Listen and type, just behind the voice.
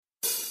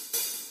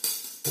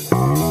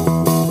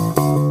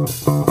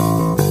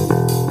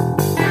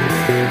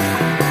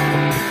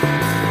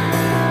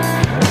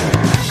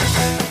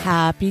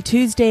Happy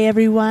Tuesday,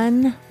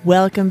 everyone.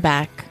 Welcome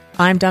back.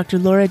 I'm Dr.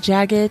 Laura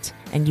Jaggett,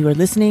 and you are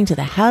listening to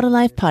the How to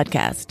Life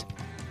podcast.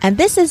 And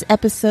this is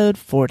episode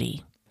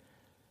 40.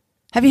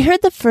 Have you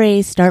heard the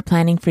phrase, start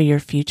planning for your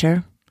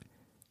future?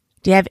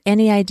 Do you have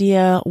any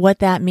idea what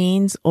that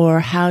means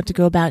or how to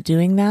go about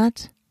doing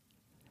that?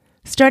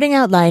 Starting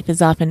out life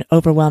is often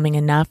overwhelming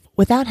enough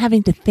without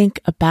having to think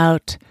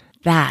about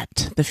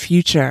that, the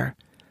future.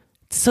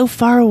 It's so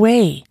far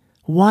away.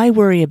 Why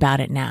worry about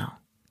it now?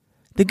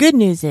 The good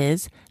news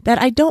is that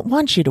I don't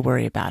want you to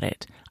worry about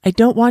it. I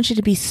don't want you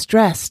to be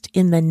stressed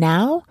in the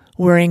now,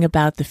 worrying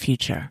about the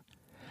future.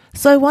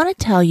 So I want to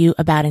tell you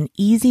about an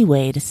easy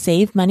way to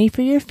save money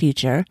for your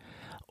future,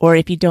 or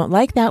if you don't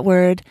like that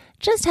word,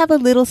 just have a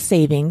little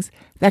savings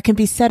that can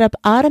be set up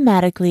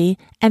automatically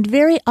and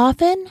very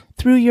often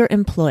through your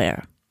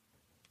employer.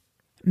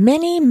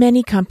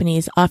 Many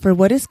companies offer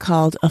what is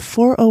called a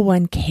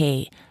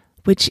 401k,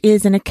 which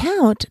is an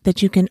account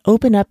that you can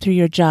open up through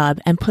your job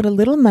and put a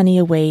little money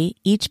away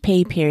each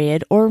pay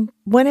period or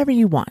whenever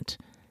you want.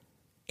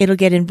 It'll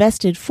get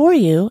invested for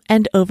you,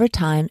 and over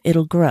time,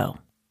 it'll grow.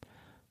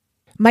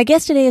 My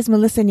guest today is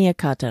Melissa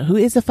Nyakato, who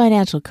is a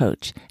financial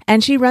coach,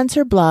 and she runs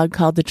her blog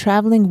called The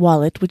Traveling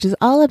Wallet, which is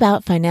all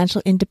about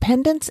financial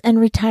independence and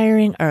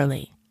retiring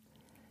early.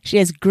 She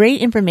has great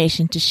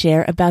information to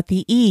share about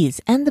the ease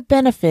and the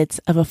benefits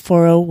of a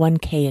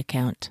 401k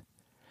account.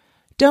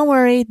 Don't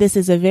worry, this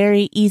is a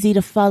very easy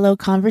to follow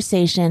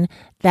conversation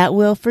that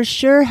will for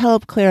sure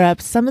help clear up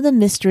some of the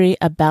mystery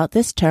about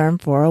this term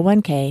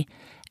 401k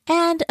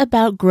and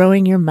about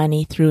growing your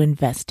money through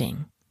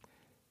investing.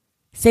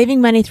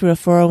 Saving money through a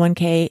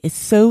 401k is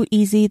so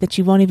easy that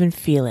you won't even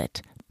feel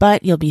it,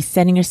 but you'll be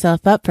setting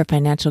yourself up for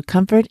financial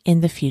comfort in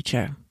the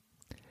future.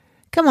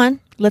 Come on,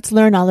 let's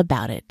learn all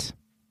about it.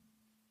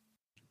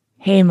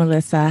 Hey,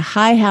 Melissa.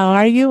 Hi, how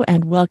are you?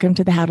 And welcome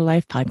to the How to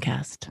Life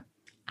podcast.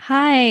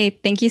 Hi,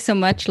 thank you so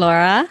much,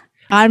 Laura.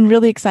 I'm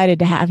really excited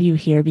to have you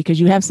here because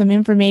you have some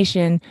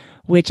information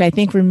which I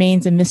think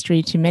remains a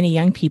mystery to many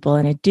young people,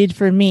 and it did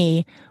for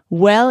me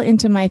well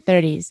into my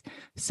 30s.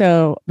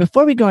 So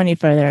before we go any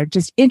further,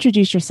 just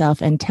introduce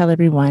yourself and tell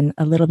everyone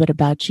a little bit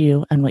about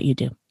you and what you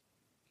do.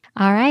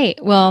 All right.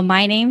 Well,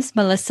 my name's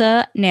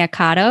Melissa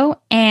Nyakato,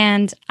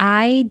 and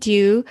I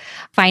do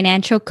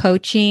financial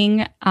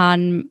coaching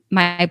on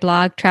my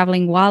blog,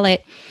 Traveling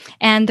Wallet.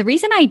 And the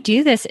reason I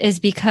do this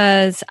is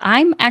because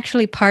I'm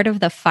actually part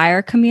of the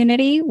FIRE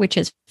community, which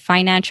is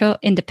Financial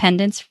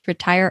Independence,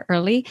 Retire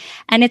Early.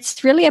 And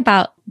it's really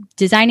about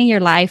designing your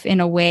life in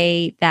a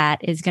way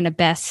that is going to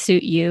best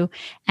suit you.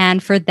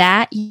 And for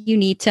that, you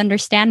need to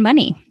understand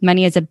money.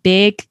 Money is a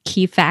big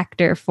key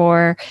factor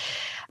for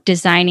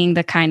designing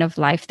the kind of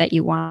life that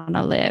you want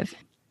to live.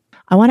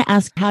 I want to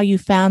ask how you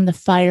found the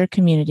FIRE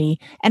community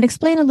and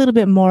explain a little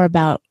bit more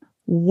about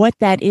what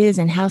that is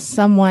and how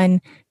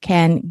someone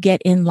can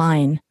get in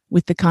line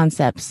with the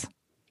concepts.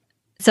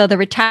 So the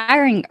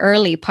retiring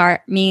early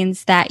part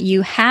means that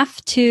you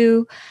have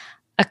to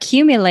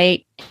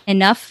accumulate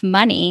enough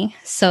money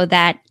so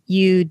that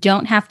you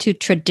don't have to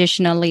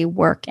traditionally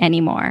work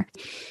anymore.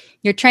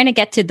 You're trying to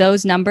get to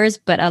those numbers,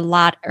 but a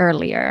lot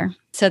earlier,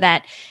 so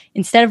that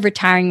instead of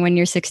retiring when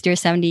you're 60 or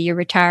 70, you're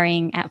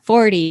retiring at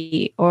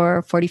 40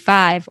 or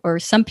 45, or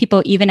some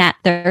people even at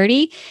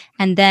 30.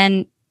 And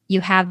then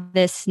you have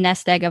this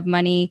nest egg of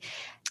money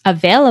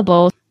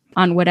available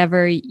on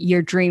whatever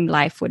your dream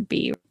life would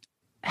be.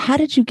 How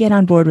did you get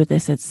on board with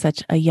this at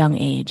such a young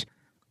age?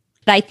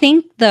 I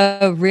think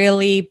the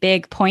really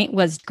big point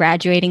was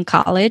graduating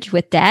college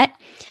with debt.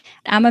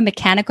 I'm a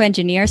mechanical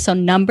engineer, so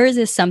numbers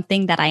is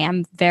something that I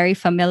am very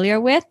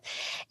familiar with.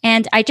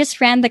 And I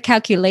just ran the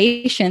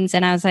calculations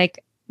and I was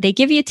like, they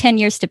give you 10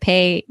 years to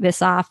pay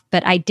this off,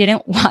 but I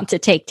didn't want to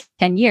take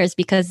 10 years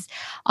because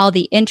all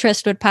the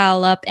interest would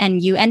pile up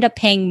and you end up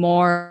paying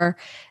more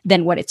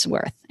than what it's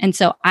worth. And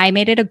so I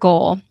made it a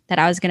goal that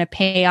I was going to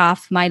pay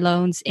off my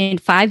loans in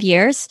 5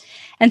 years.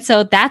 And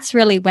so that's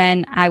really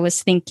when I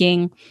was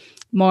thinking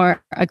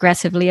more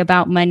aggressively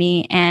about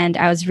money, and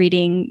I was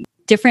reading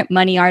different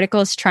money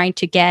articles trying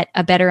to get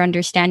a better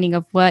understanding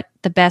of what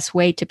the best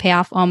way to pay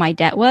off all my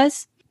debt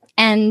was.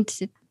 And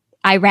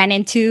I ran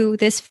into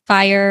this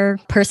FIRE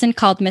person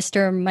called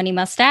Mr. Money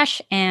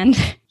Mustache, and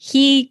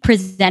he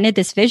presented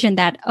this vision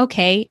that,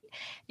 okay,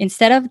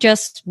 instead of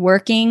just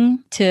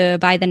working to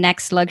buy the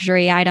next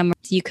luxury item,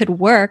 you could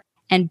work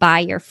and buy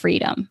your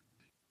freedom.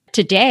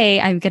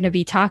 Today, I'm going to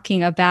be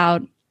talking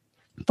about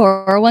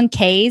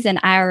 401ks and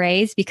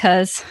IRAs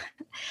because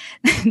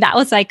that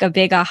was like a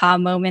big aha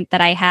moment that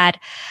I had.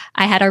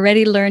 I had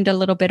already learned a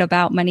little bit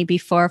about money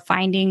before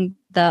finding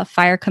the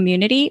FIRE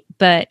community,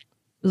 but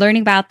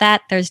learning about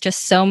that, there's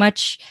just so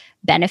much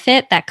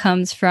benefit that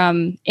comes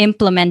from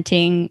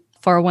implementing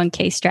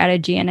 401k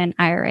strategy and an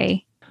IRA.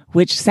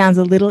 Which sounds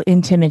a little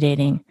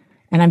intimidating.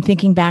 And I'm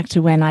thinking back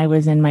to when I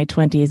was in my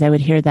 20s, I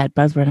would hear that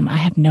buzzword. I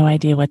have no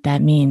idea what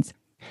that means.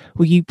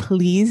 Will you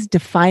please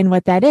define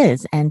what that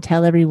is and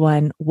tell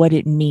everyone what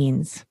it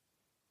means?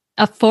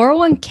 A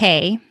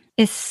 401k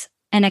is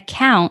an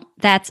account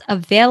that's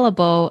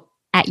available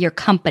at your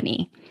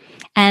company.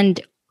 And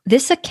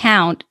this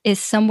account is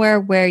somewhere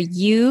where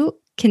you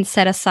can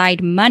set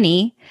aside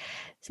money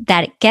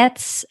that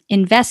gets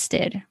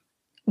invested,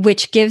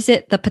 which gives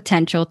it the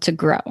potential to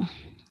grow.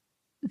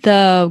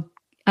 The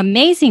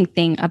amazing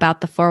thing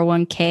about the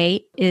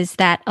 401k is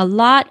that a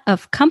lot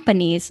of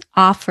companies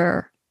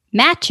offer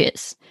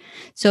matches.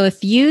 So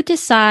if you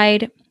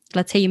decide,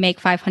 let's say you make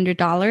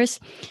 $500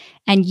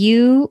 and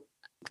you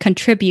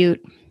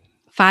contribute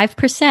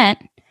 5%,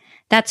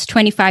 that's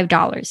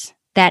 $25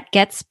 that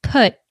gets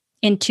put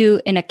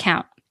into an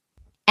account.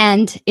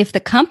 And if the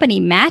company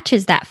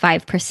matches that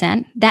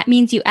 5%, that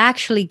means you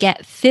actually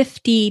get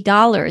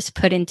 $50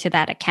 put into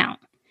that account.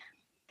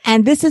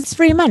 And this is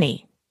free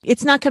money.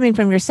 It's not coming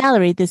from your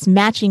salary. This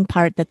matching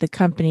part that the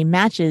company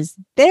matches,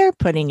 they're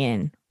putting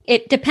in.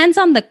 It depends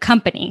on the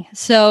company.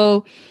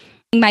 So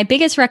my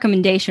biggest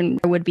recommendation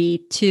would be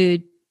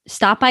to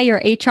stop by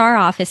your HR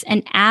office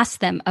and ask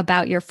them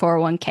about your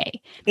 401k.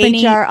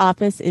 HR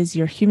office is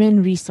your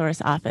human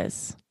resource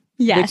office.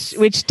 Yes.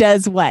 Which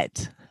does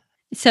what?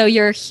 So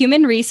your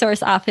human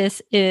resource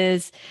office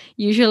is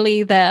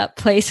usually the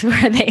place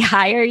where they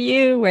hire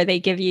you, where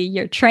they give you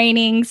your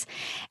trainings.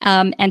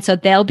 And so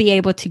they'll be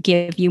able to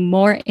give you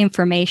more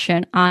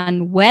information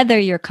on whether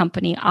your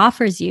company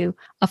offers you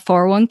a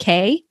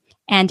 401k.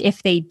 And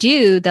if they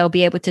do, they'll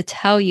be able to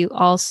tell you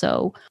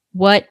also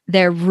what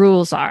their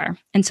rules are.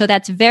 And so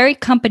that's very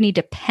company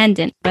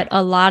dependent, but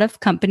a lot of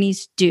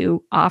companies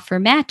do offer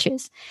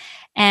matches.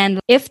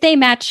 And if they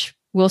match,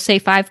 we'll say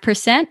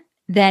 5%,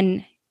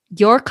 then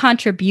your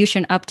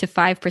contribution up to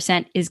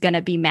 5% is going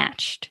to be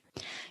matched.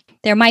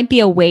 There might be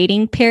a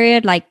waiting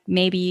period, like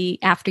maybe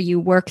after you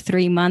work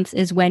 3 months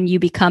is when you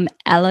become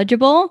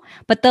eligible,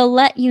 but they'll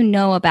let you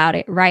know about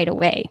it right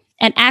away.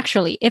 And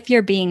actually, if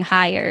you're being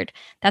hired,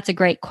 that's a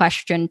great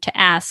question to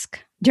ask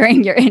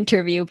during your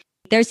interview.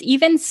 There's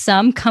even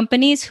some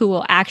companies who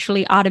will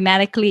actually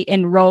automatically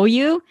enroll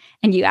you,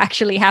 and you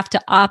actually have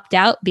to opt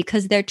out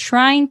because they're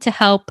trying to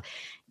help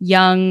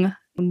young,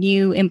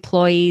 new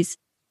employees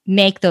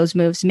make those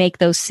moves, make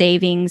those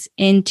savings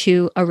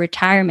into a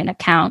retirement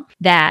account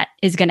that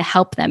is going to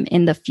help them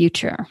in the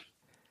future.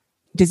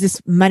 Does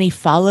this money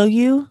follow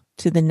you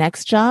to the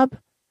next job,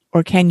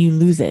 or can you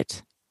lose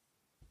it?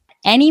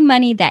 Any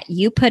money that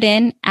you put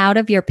in out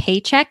of your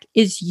paycheck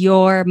is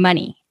your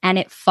money, and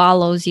it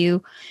follows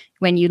you.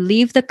 When you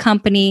leave the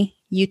company,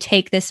 you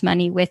take this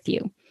money with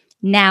you.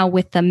 Now,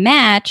 with the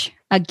match,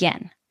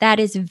 again, that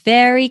is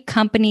very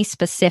company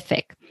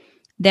specific.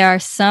 There are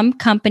some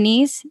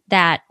companies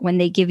that when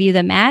they give you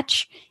the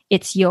match,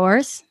 it's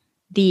yours,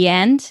 the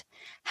end.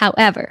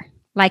 However,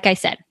 like I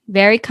said,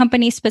 very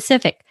company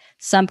specific.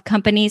 Some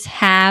companies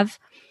have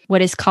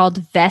what is called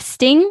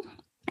vesting,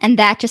 and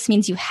that just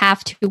means you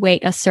have to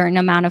wait a certain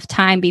amount of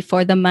time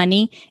before the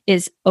money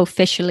is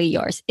officially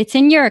yours. It's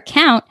in your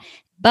account,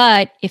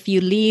 but if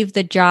you leave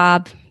the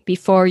job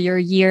before your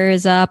year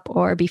is up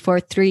or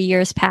before 3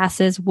 years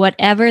passes,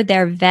 whatever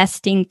their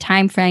vesting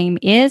time frame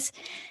is,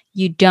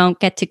 you don't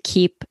get to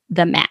keep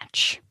the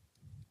match.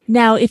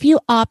 Now, if you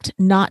opt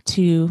not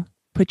to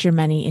put your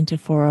money into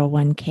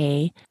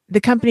 401k,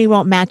 the company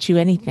won't match you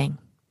anything.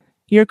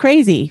 You're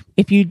crazy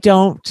if you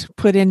don't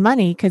put in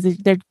money because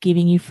they're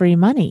giving you free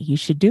money. You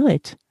should do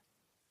it.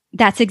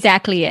 That's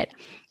exactly it.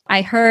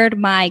 I heard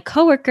my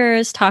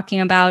coworkers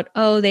talking about,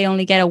 they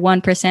only get a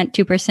 1%,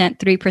 2%,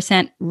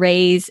 3%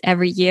 raise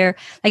every year.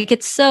 Like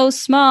it's so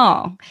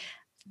small,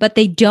 but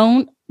they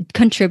don't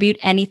contribute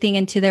anything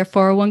into their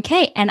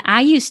 401k. And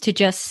I used to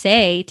just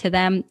say to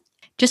them,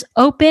 just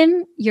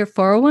open your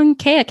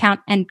 401k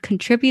account and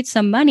contribute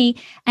some money,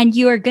 and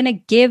you are going to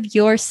give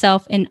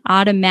yourself an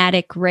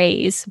automatic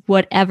raise,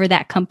 whatever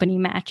that company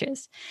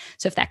matches.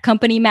 So if that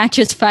company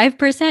matches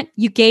 5%,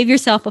 you gave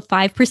yourself a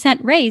 5%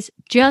 raise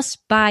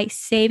just by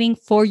saving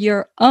for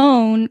your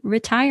own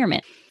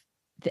retirement.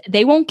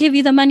 They won't give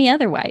you the money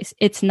otherwise.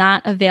 It's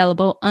not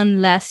available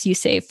unless you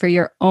save for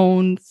your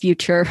own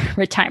future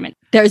retirement.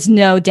 There's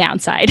no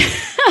downside.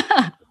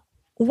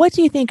 What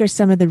do you think are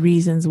some of the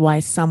reasons why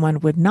someone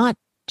would not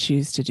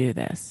choose to do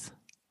this?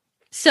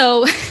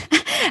 So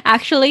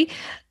actually,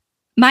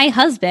 my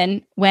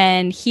husband,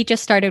 when he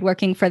just started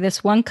working for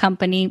this one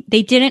company,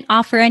 they didn't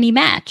offer any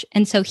match.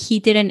 And so he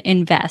didn't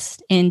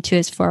invest into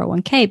his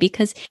 401k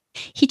because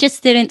he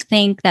just didn't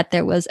think that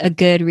there was a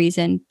good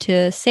reason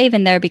to save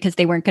in there because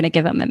they weren't going to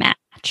give him a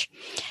match.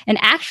 And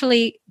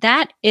actually,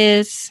 that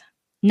is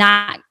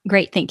not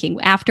great thinking.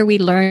 After we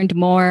learned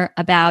more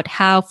about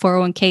how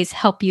 401ks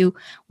help you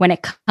when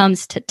it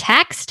comes to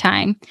tax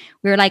time,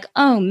 we were like,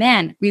 oh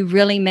man, we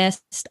really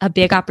missed a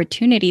big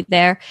opportunity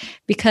there,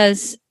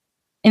 because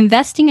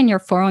investing in your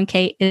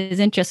 401k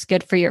isn't just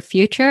good for your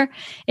future.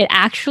 It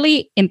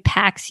actually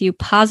impacts you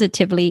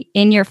positively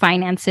in your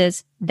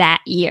finances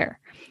that year,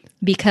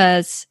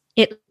 because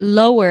it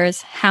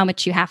lowers how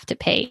much you have to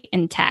pay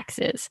in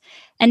taxes.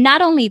 And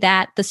not only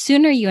that, the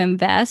sooner you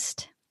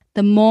invest,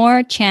 the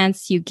more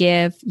chance you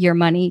give your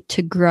money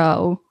to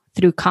grow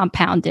through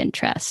compound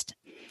interest.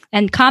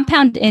 And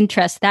compound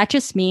interest, that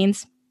just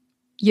means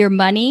your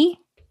money,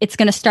 it's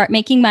going to start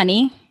making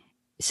money.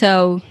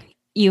 So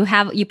you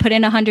put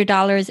in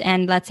 $100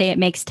 and let's say it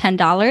makes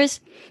 $10.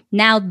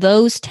 Now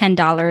those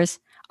 $10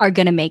 are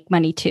going to make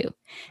money too.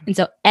 And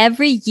so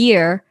every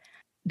year,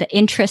 the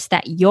interest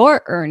that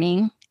you're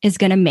earning is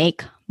going to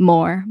make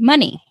more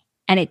money.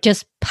 And it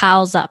just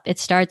piles up.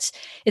 It's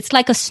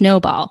like a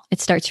snowball. It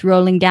starts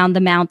rolling down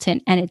the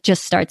mountain and it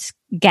just starts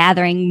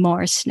gathering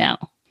more snow.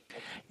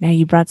 Now,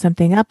 you brought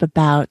something up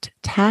about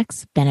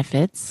tax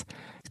benefits.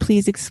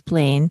 Please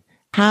explain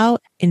how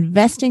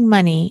investing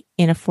money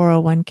in a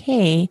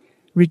 401k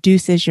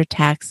reduces your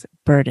tax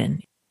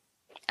burden.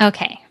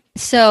 Okay.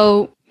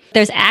 So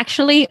there's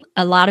actually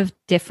a lot of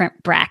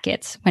different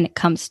brackets when it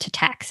comes to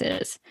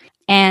taxes.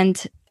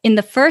 And in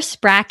the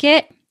first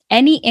bracket,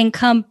 any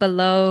income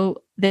below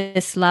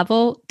this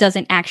level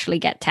doesn't actually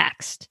get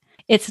taxed.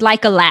 It's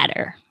like a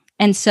ladder.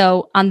 And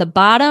so on the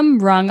bottom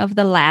rung of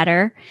the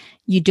ladder,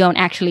 you don't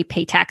actually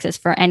pay taxes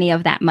for any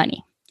of that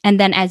money. And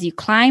then as you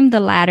climb the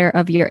ladder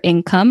of your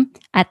income,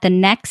 at the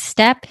next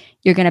step,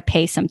 you're going to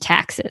pay some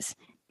taxes.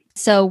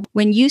 So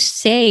when you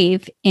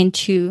save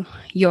into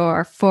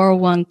your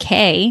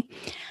 401k,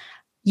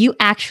 you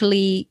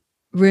actually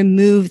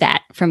remove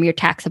that from your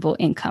taxable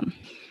income.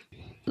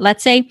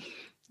 Let's say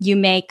you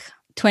make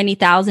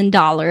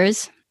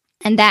 $20,000,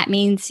 and that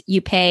means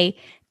you pay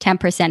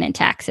 10% in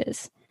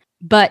taxes.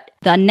 But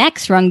the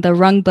next rung, the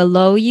rung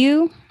below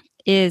you,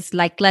 is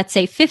like, let's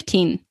say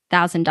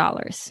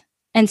 $15,000.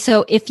 And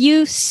so if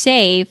you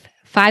save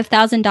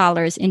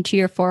 $5,000 into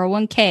your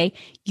 401k,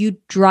 you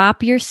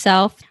drop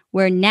yourself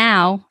where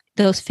now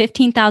those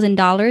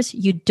 $15,000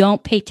 you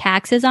don't pay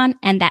taxes on,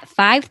 and that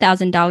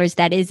 $5,000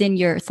 that is in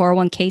your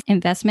 401k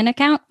investment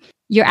account,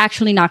 you're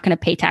actually not going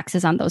to pay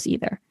taxes on those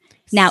either.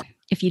 Now,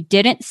 if you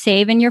didn't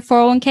save in your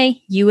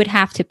 401k, you would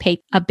have to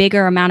pay a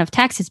bigger amount of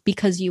taxes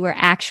because you were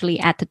actually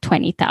at the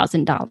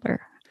 $20,000.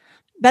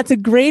 That's a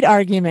great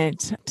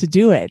argument to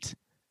do it.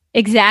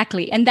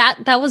 Exactly. And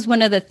that was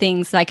one of the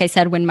things, like I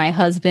said, when my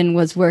husband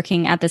was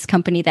working at this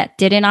company that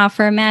didn't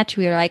offer a match,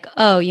 we were like,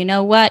 oh, you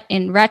know what?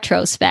 In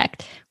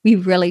retrospect, we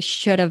really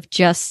should have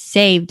just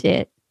saved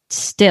it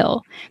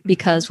still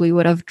because we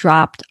would have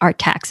dropped our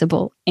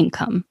taxable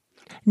income.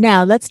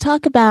 Now, let's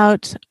talk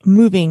about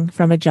moving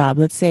from a job.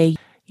 Let's say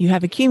you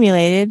have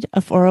accumulated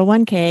a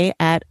 401k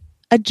at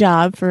a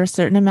job for a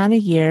certain amount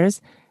of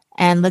years,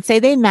 and let's say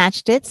they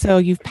matched it, so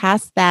you've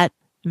passed that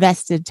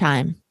vested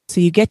time. So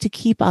you get to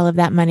keep all of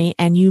that money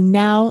and you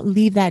now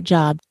leave that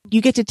job.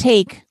 You get to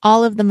take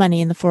all of the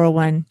money in the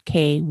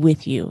 401k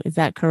with you. Is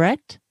that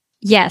correct?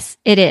 Yes,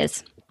 it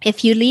is.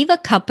 If you leave a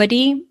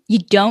company, you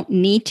don't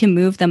need to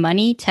move the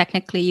money.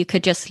 Technically, you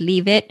could just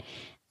leave it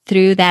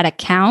through that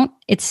account.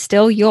 It's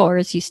still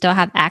yours. You still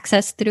have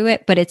access through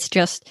it, but it's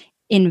just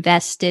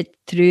invested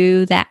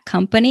through that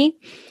company.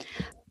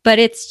 But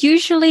it's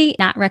usually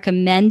not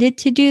recommended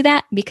to do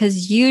that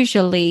because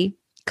usually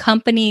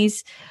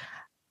companies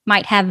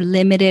might have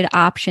limited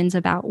options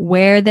about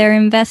where they're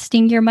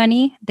investing your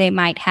money. They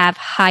might have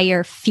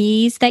higher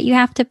fees that you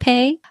have to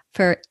pay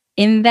for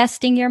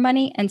investing your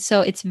money. And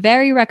so it's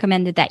very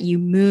recommended that you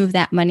move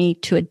that money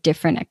to a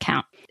different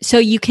account. So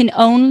you can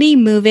only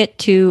move it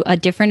to a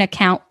different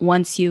account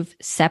once you've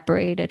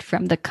separated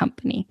from the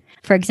company.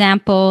 For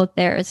example,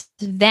 there's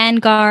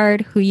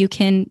Vanguard, who you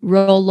can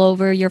roll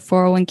over your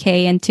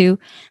 401k into.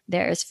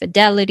 There's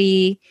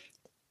Fidelity.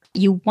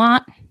 You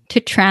want to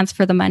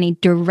transfer the money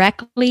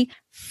directly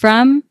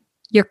from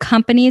your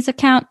company's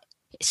account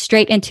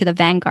straight into the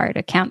Vanguard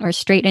account or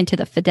straight into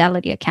the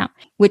Fidelity account,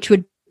 which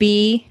would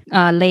be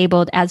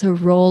labeled as a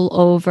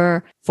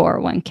rollover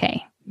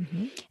 401k.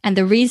 Mm-hmm. And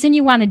the reason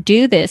you want to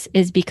do this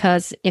is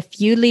because if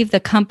you leave the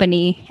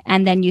company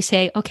and then you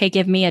say, okay,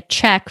 give me a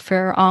check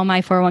for all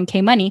my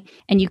 401k money,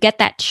 and you get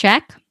that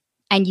check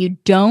and you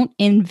don't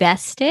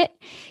invest it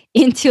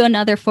into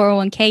another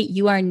 401k,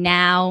 you are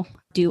now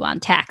due on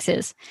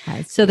taxes.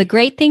 So the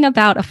great thing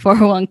about a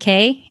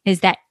 401k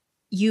is that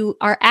you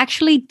are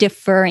actually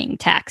deferring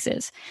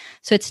taxes.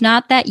 So it's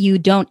not that you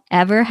don't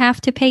ever have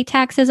to pay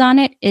taxes on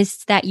it,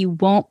 it's that you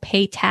won't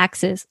pay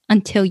taxes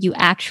until you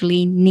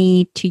actually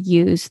need to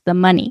use the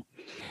money.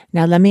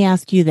 Now, let me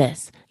ask you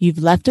this.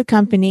 You've left a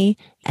company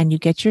and you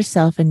get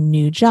yourself a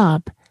new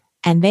job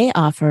and they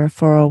offer a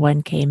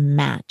 401k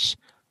match.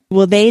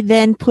 Will they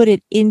then put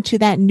it into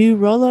that new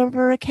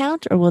rollover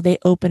account or will they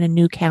open a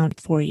new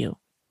account for you?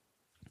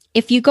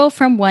 If you go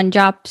from one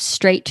job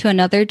straight to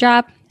another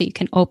job, you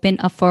can open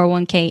a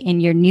 401k in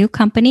your new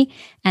company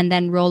and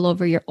then roll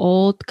over your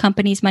old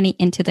company's money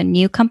into the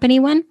new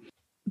company one.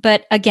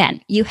 But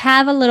again, you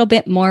have a little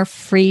bit more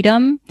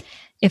freedom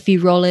if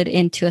you roll it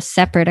into a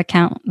separate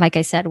account, like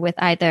I said, with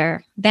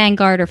either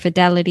Vanguard or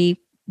Fidelity.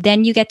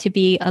 Then you get to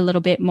be a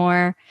little bit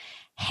more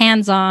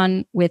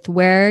hands-on with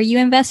where you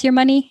invest your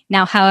money.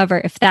 Now, however,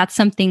 if that's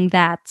something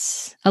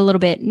that's a little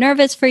bit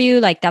nervous for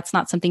you, like that's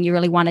not something you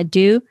really want to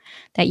do,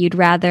 that you'd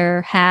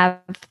rather have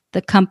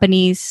the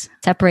companies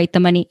separate the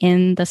money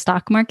in the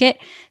stock market,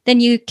 then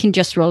you can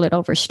just roll it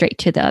over straight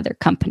to the other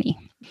company.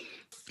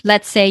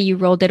 Let's say you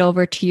rolled it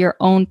over to your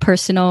own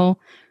personal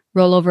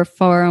rollover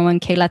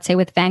 401k, let's say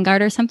with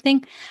Vanguard or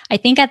something. I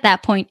think at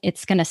that point,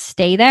 it's going to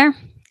stay there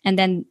And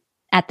then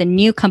at the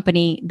new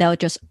company, they'll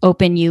just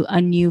open you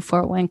a new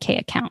 401k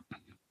account.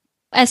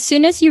 As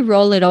soon as you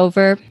roll it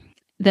over,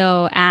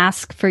 they'll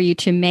ask for you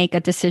to make a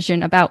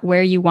decision about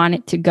where you want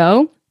it to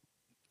go.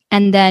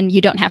 And then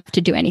you don't have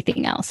to do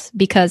anything else,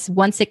 because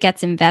once it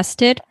gets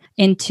invested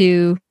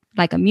into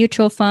like a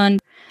mutual fund,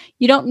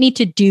 you don't need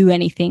to do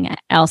anything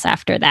else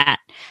after that.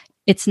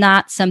 It's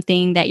not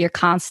something that you're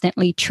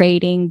constantly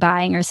trading,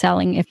 buying or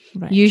selling.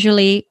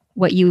 Usually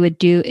what you would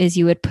do is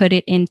you would put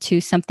it into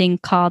something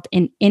called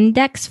an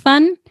index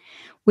fund,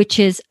 which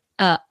is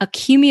an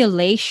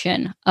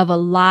accumulation of a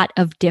lot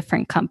of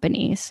different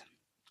companies.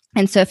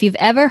 And so if you've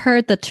ever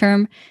heard the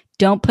term,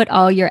 don't put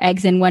all your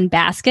eggs in one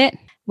basket,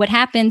 what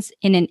happens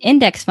in an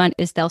index fund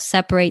is they'll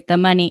separate the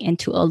money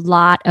into a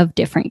lot of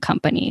different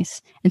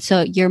companies. And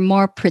so you're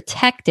more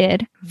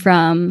protected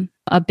from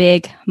a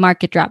big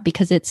market drop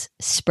because it's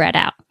spread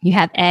out. You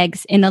have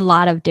eggs in a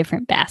lot of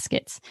different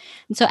baskets.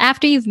 And so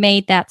after you've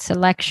made that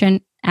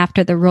selection,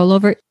 after the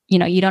rollover,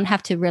 you don't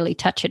have to really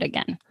touch it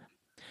again.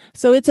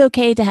 So it's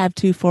okay to have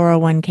two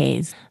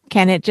 401ks.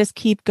 Can it just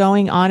keep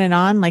going on and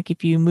on? Like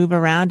if you move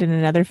around in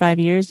another 5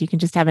 years, you can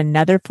just have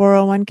another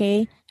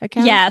 401k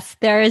account? Yes,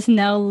 there is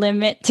no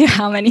limit to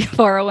how many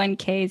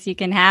 401ks you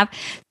can have.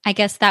 I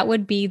guess that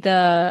would be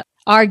the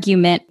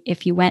argument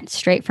if you went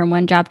straight from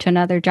one job to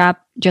another job.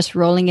 Just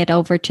rolling it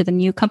over to the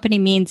new company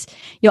means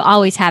you'll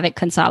always have it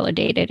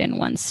consolidated in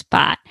one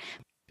spot.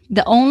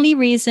 The only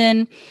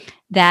reason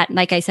that,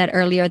 like I said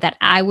earlier, that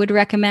I would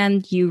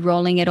recommend you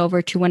rolling it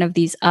over to one of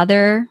these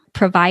other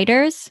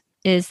providers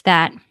is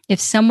that if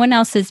someone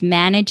else is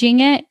managing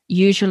it,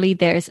 usually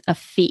there's a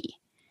fee,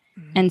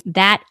 and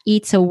that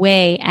eats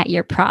away at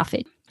your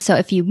profit. So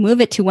if you move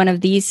it to one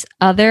of these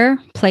other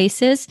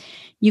places,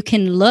 you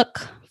can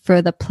look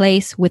for the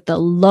place with the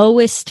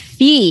lowest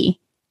fee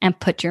and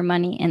put your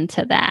money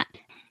into that.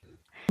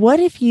 What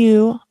if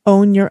you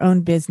own your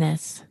own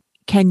business?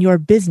 Can your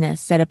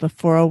business set up a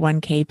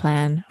 401k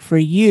plan for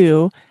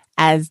you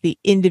as the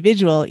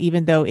individual,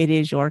 even though it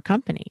is your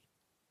company?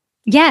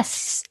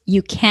 Yes,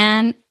 you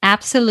can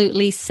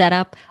absolutely set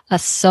up a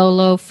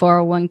solo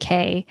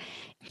 401k.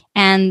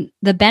 And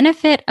the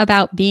benefit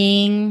about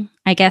being,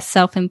 I guess,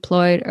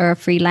 self-employed or a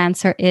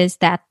freelancer is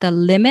that the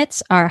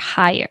limits are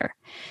higher.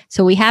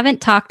 So we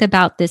haven't talked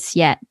about this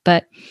yet,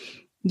 but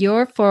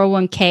your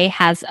 401k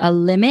has a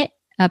limit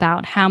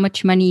about how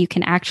much money you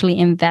can actually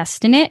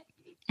invest in it.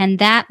 And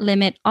that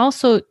limit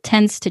also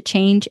tends to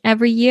change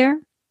every year.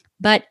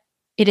 But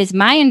it is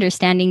my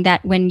understanding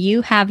that when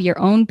you have your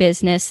own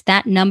business,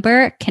 that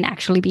number can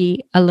actually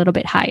be a little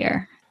bit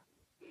higher.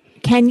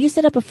 Can you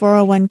set up a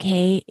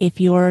 401k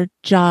if your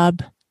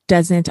job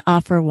doesn't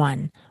offer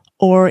one,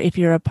 or if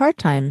you're a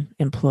part-time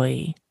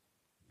employee?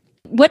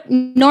 What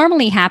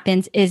normally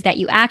happens is that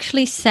you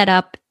actually set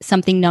up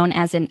something known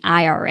as an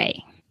IRA.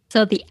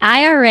 So the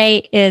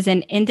IRA is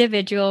an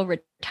individual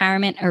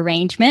retirement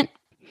arrangement.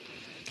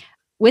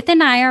 With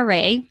an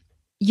IRA,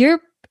 you're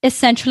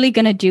essentially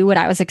going to do what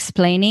I was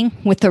explaining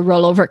with the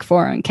rollover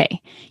 401k.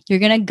 You're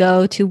going to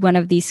go to one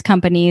of these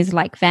companies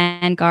like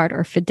Vanguard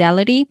or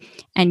Fidelity,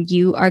 and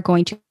you are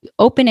going to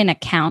open an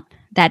account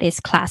that is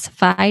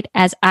classified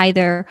as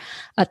either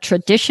a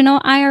traditional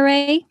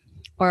IRA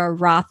or a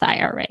Roth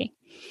IRA.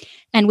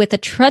 And with a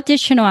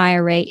traditional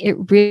IRA,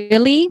 it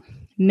really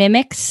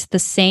mimics the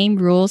same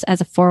rules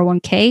as a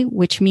 401k,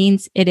 which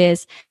means it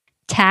is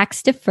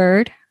tax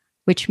deferred,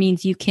 which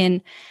means you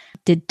can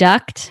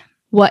deduct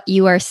what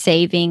you are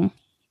saving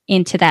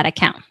into that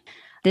account.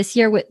 This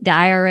year, with the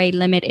IRA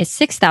limit is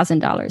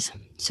 $6,000.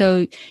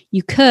 So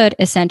you could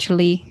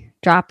essentially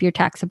drop your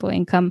taxable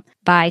income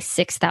by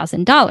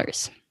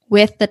 $6,000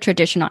 with the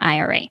traditional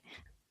IRA.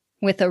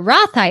 With a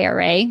Roth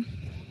IRA,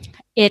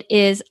 it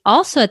is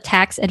also a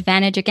tax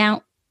advantage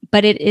account,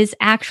 but it is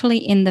actually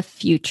in the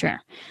future.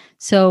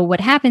 So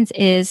what happens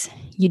is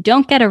you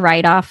don't get a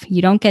write-off.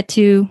 You don't get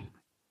to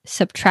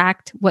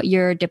subtract what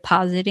you're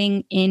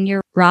depositing in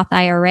your Roth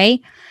IRA.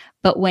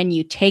 But when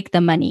you take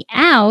the money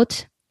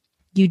out,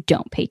 you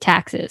don't pay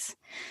taxes.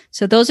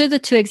 So those are the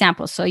two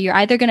examples. So you're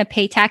either going to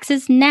pay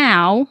taxes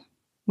now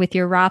with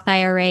your Roth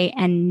IRA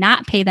and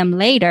not pay them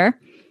later,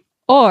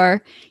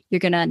 or you're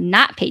going to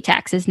not pay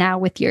taxes now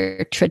with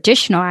your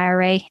traditional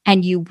IRA,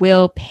 and you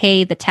will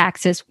pay the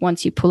taxes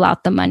once you pull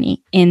out the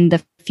money in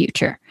the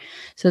future.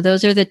 So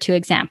those are the two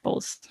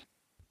examples.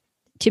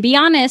 To be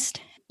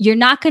honest, you're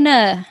not going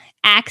to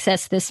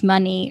access this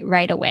money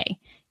right away.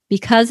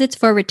 Because it's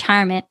for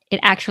retirement, it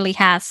actually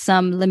has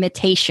some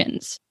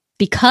limitations.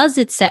 Because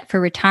it's set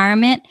for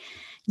retirement,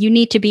 you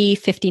need to be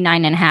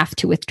 59 and a half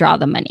to withdraw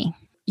the money.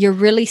 You're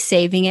really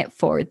saving it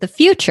for the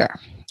future.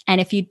 And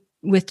if you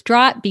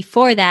withdraw it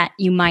before that,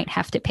 you might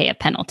have to pay a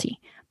penalty.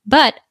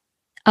 But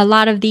a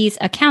lot of these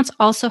accounts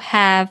also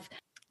have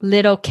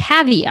little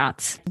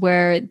caveats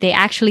where they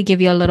actually give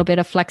you a little bit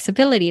of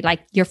flexibility.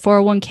 Like your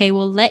 401k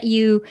will let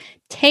you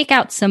take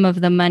out some of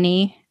the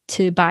money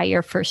to buy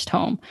your first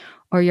home,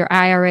 or your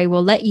IRA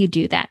will let you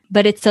do that.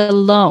 But it's a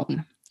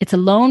loan. It's a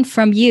loan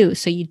from you,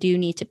 so you do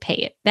need to pay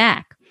it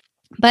back.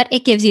 but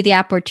it gives you the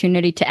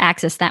opportunity to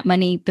access that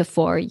money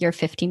before you're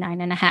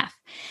 59 and a half.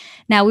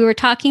 Now, we were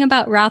talking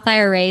about Roth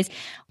IRAs.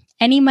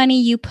 Any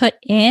money you put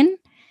in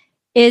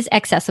is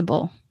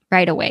accessible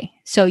right away.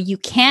 So you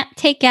can't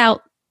take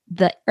out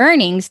the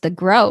earnings, the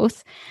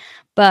growth,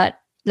 but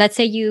let's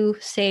say you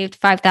saved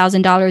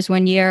 $5,000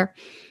 one year,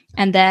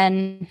 and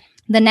then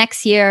the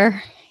next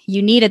year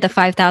you needed the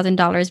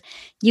 $5,000.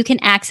 You can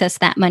access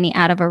that money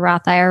out of a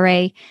Roth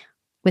IRA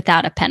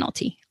without a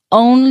penalty.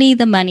 Only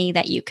the money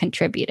that you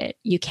contributed.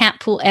 You can't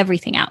pull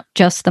everything out,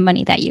 just the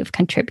money that you've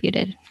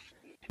contributed.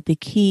 The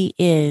key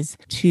is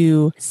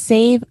to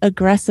save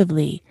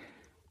aggressively,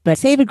 but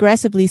save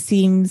aggressively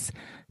seems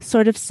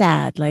sort of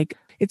sad. Like,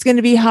 it's going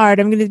to be hard.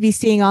 I'm going to be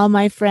seeing all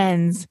my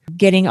friends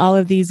getting all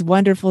of these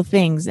wonderful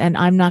things, and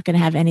I'm not going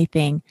to have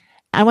anything.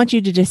 I want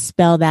you to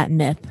dispel that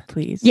myth,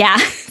 please. Yeah.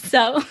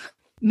 So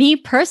me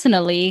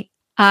personally,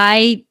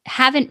 I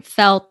haven't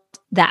felt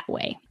that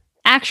way.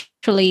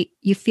 Actually,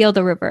 you feel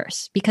the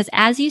reverse, because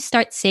as you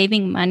start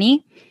saving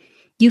money,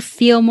 you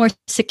feel more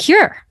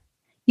secure.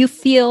 You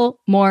feel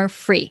more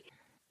free.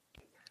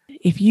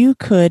 If you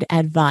could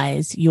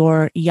advise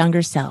your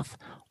younger self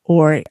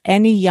or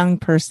any young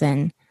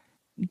person,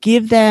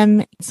 give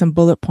them some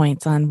bullet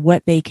points on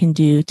what they can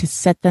do to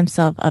set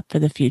themselves up for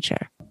the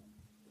future.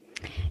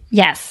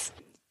 Yes.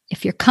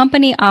 If your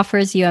company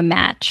offers you a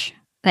match,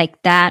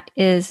 like, that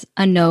is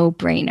a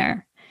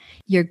no-brainer.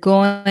 You're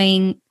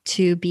going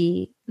to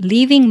be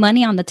leaving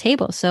money on the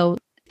table. So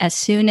as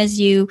soon as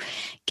you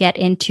get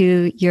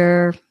into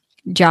your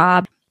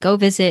job, go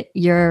visit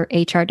your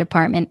HR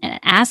department and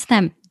ask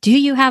them, do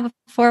you have a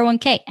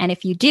 401k? And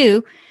if you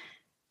do,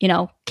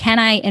 can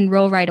I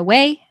enroll right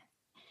away?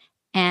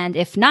 And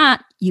if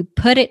not, you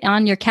put it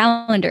on your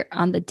calendar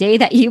on the day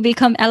that you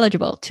become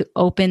eligible to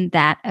open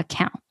that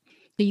account.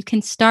 So you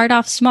can start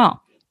off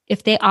small.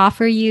 If they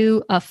offer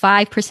you a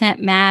 5%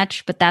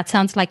 match, but that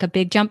sounds like a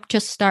big jump,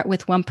 just start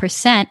with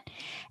 1%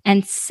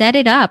 and set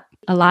it up.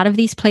 A lot of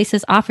these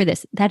places offer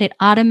this, that it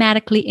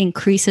automatically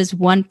increases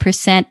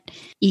 1%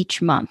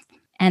 each month.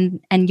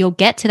 And you'll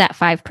get to that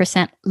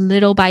 5%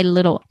 little by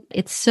little.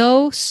 It's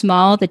so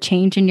small, the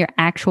change in your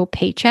actual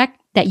paycheck,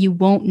 that you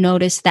won't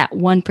notice that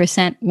 1%,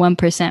 1%,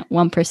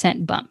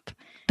 1% bump.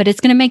 But it's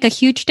going to make a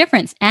huge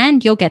difference.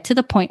 And you'll get to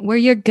the point where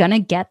you're going to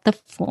get the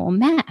full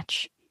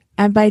match.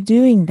 And by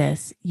doing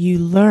this, you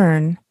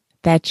learn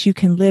that you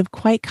can live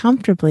quite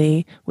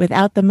comfortably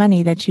without the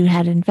money that you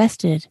had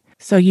invested.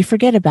 So you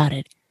forget about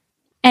it.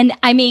 And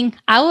I mean,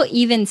 I will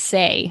even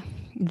say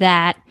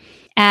that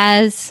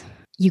as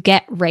you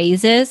get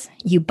raises,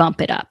 you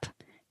bump it up,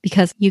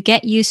 because you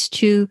get used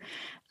to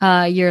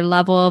your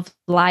level of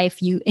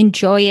life, you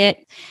enjoy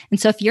it. And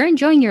so if you're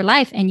enjoying your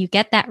life and you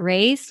get that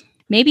raise,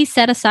 maybe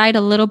set aside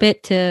a little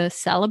bit to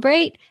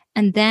celebrate,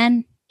 and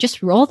then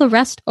just roll the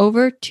rest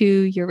over to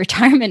your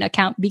retirement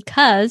account,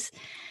 because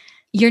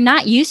you're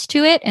not used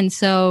to it. And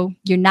so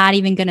you're not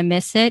even going to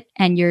miss it.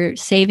 And your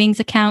savings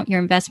account, your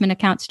investment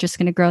account's just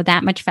going to grow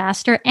that much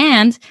faster.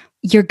 And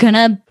you're going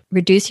to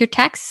reduce your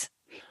tax.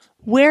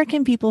 Where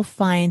can people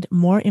find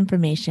more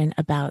information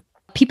about?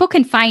 People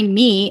can find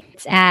me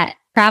at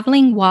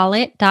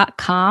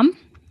travelingwallet.com.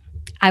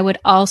 I would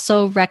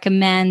also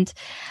recommend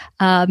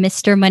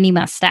Mr. Money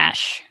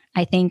Mustache.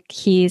 I think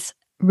he's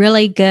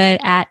really good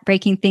at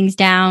breaking things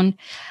down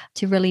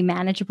to really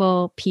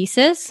manageable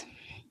pieces.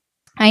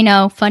 I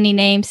know, funny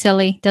name,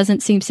 silly,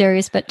 doesn't seem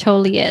serious, but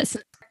totally is.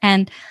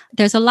 And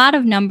there's a lot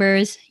of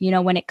numbers,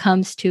 when it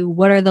comes to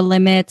what are the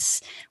limits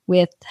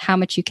with how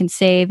much you can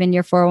save in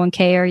your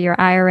 401k or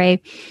your IRA.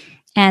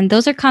 And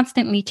those are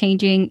constantly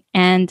changing.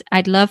 And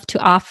I'd love to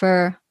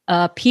offer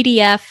a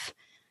PDF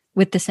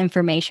with this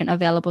information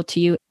available to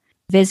you.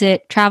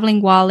 Visit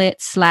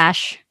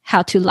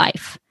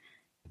travelingwallet.com/howtolife.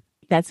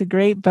 That's a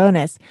great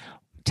bonus.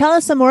 Tell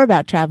us some more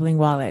about Traveling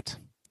Wallet.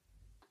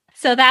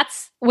 So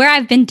that's where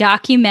I've been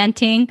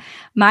documenting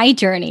my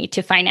journey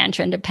to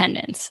financial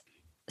independence.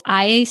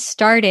 I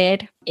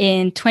started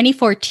in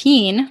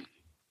 2014,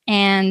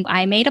 and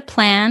I made a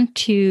plan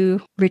to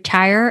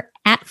retire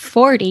at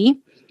 40,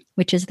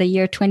 which is the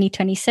year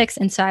 2026.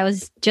 And so I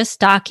was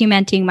just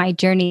documenting my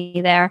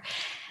journey there.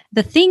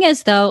 The thing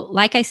is, though,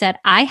 like I said,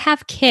 I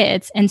have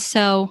kids. And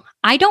so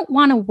I don't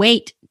want to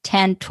wait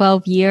 10,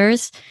 12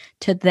 years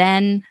to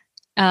then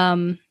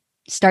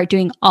start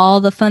doing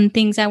all the fun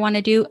things I want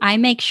to do. I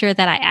make sure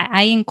that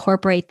I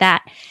incorporate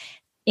that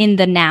in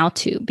the now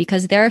too,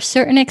 because there are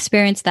certain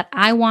experiences that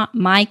I want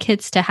my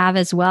kids to have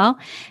as well.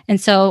 And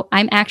so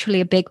I'm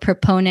actually a big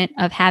proponent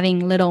of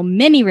having little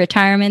mini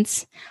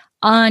retirements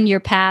on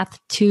your path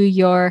to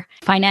your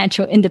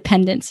financial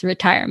independence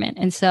retirement.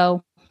 And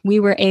so we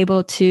were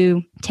able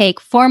to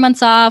take 4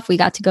 months off. We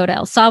got to go to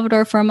El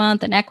Salvador for a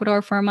month and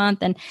Ecuador for a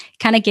month and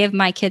kind of give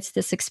my kids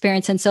this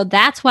experience. And so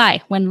that's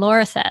why when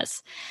Laura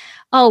says,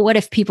 oh, what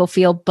if people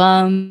feel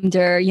bummed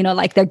or,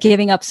 like they're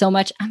giving up so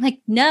much? I'm like,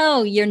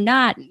 no, you're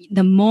not.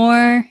 The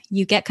more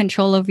you get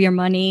control of your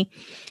money,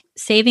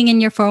 saving in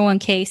your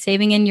 401k,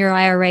 saving in your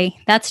IRA,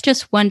 that's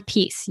just one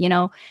piece.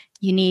 You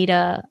need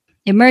a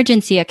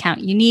emergency account.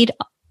 You need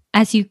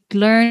as you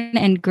learn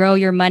and grow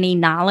your money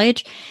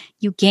knowledge,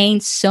 you gain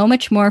so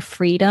much more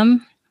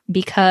freedom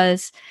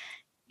because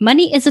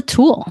money is a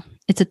tool.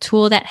 It's a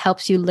tool that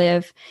helps you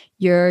live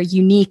your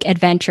unique,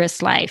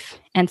 adventurous life.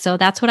 And so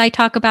that's what I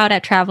talk about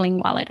at Traveling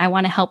Wallet. I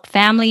want to help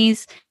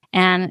families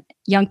and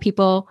young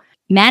people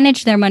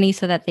manage their money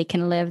so that they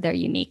can live their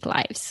unique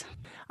lives.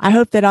 I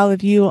hope that all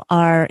of you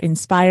are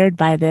inspired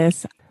by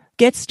this.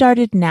 Get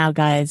started now,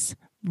 guys,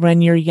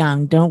 when you're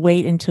young. Don't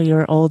wait until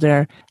you're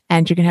older,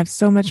 and you're going to have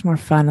so much more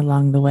fun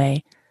along the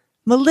way.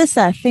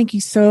 Melissa, thank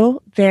you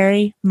so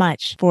very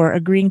much for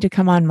agreeing to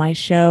come on my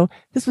show.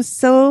 This was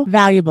so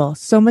valuable,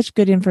 so much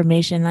good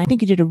information. I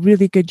think you did a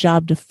really good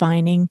job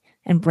defining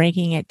and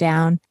breaking it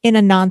down in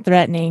a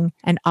non-threatening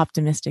and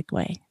optimistic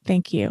way.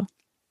 Thank you.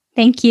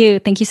 Thank you.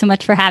 Thank you so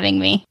much for having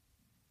me.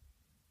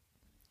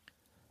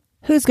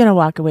 Who's going to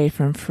walk away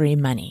from free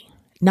money?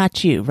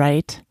 Not you,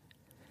 right?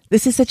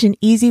 This is such an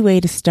easy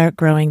way to start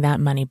growing that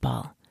money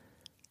ball.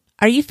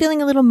 Are you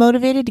feeling a little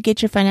motivated to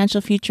get your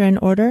financial future in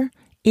order?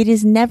 It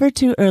is never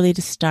too early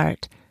to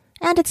start,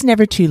 and it's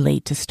never too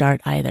late to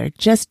start either.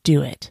 Just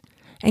do it.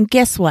 And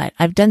guess what?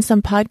 I've done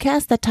some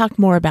podcasts that talk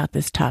more about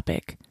this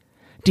topic.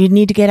 Do you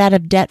need to get out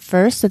of debt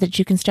first so that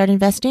you can start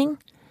investing?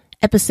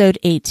 Episode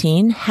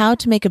 18, How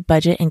to Make a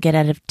Budget and Get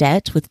Out of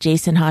Debt with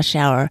Jason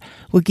Hoschauer,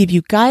 will give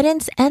you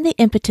guidance and the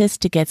impetus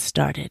to get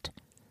started.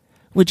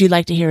 Would you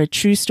like to hear a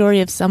true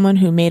story of someone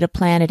who made a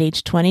plan at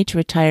age 20 to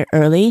retire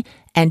early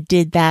and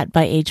did that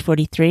by age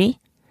 43?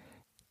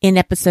 In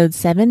episode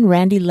 7,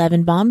 Randy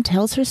Levenbaum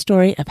tells her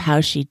story of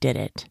how she did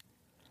it.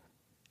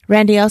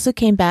 Randy also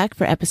came back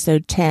for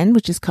episode 10,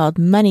 which is called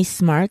Money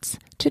Smarts,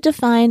 to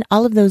define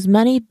all of those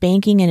money,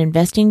 banking, and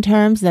investing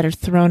terms that are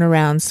thrown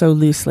around so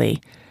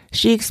loosely.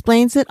 She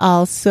explains it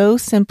all so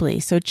simply,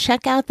 so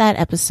check out that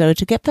episode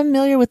to get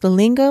familiar with the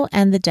lingo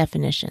and the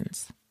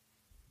definitions.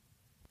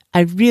 I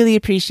really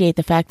appreciate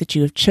the fact that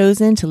you have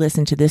chosen to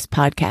listen to this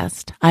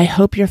podcast. I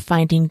hope you're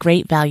finding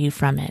great value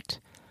from it.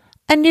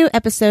 A new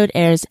episode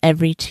airs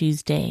every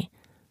Tuesday.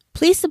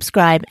 Please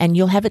subscribe and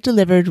you'll have it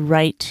delivered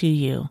right to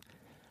you.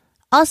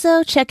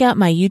 Also, check out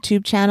my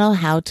YouTube channel,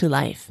 How to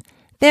Life.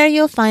 There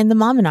you'll find the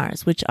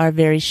Mominars, which are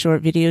very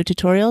short video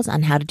tutorials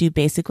on how to do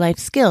basic life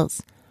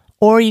skills.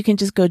 Or you can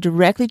just go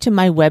directly to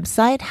my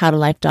website,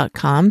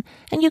 howtolife.com,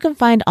 and you can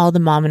find all the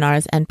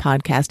Mominars and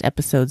podcast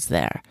episodes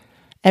there.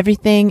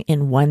 Everything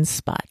in one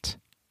spot.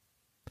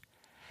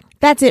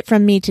 That's it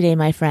from me today,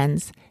 my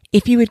friends.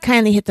 If you would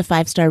kindly hit the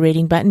 5-star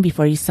rating button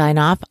before you sign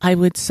off, I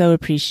would so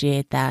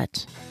appreciate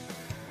that.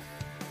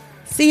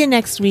 See you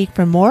next week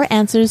for more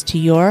answers to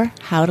your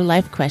How to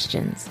Life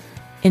questions.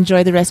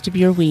 Enjoy the rest of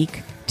your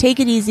week. Take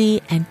it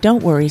easy and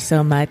don't worry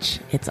so much.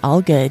 It's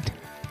all good.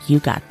 You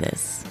got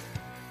this.